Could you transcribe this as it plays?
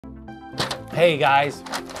Hey guys,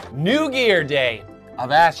 new gear day.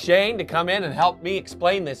 I've asked Shane to come in and help me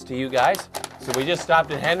explain this to you guys. So we just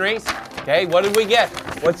stopped at Henry's. Okay, what did we get?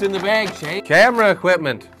 What's in the bag, Shane? Camera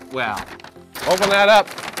equipment. Well, Open that up.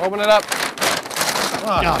 Open it up.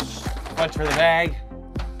 much for the bag.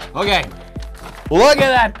 Okay, look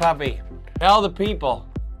at that puppy. Tell the people,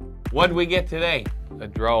 what did we get today? A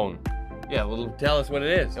drone. Yeah, well, tell us what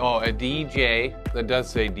it is. Oh, a DJ. That does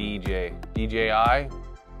say DJ. DJI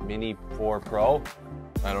Mini 4 Pro.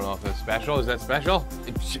 I don't know if it's special. Is that special?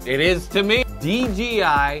 It is to me.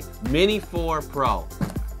 DJI Mini 4 Pro.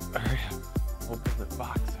 Open the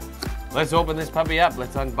box. Let's open this puppy up.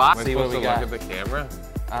 Let's unbox. Am I See what supposed we to look got. at the camera?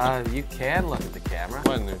 You can look at the camera.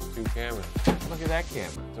 One, there's 2 cameras. Look at that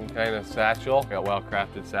camera. Some kind of satchel. Got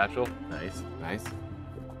well-crafted satchel. Nice, nice.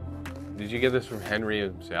 Did you get this from Henry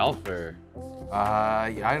himself, or?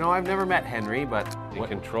 I know I've never met Henry, but The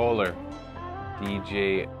controller.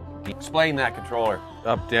 DJ. Explain that controller.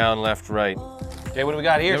 Up, down, left, right. Okay, what do we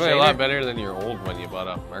got here, Definitely a Shane? lot better than your old one you bought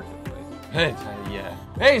off Marketplace. Yeah.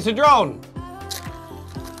 Hey, it's a drone.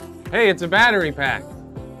 Hey, it's a battery pack.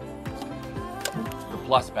 The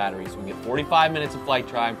plus batteries. We get 45 minutes of flight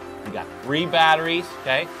time. We got 3 batteries.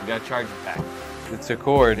 Okay, we got a charging pack. It's a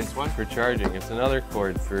cord This one? for charging. It's another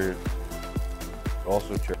cord for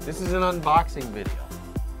also charging. This is an unboxing video.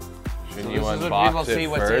 Shouldn't So you this is what unbox people it see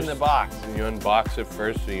what's first? in the box. Shouldn't you unbox it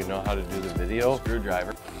first so you know how to do the video?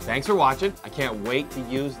 Screwdriver. Thanks for watching. I can't wait to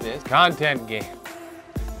use this. Content game.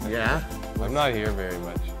 Yeah. I'm not here very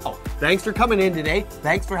much. Oh, thanks for coming in today.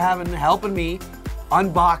 Thanks for helping me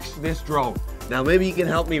unbox this drone. Now maybe you can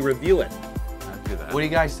help me review it. I'll do that. What do you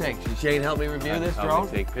guys think? Should Shane help me review this Help drone?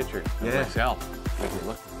 me take pictures of Yeah. myself. Make it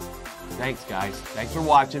look. Thanks, guys. Thanks for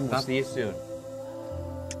watching. We'll see you soon.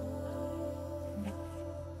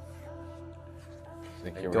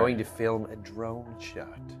 Think I'm you're going ready. to film a drone shot.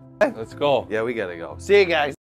 Let's go. Yeah, we gotta go. See you guys.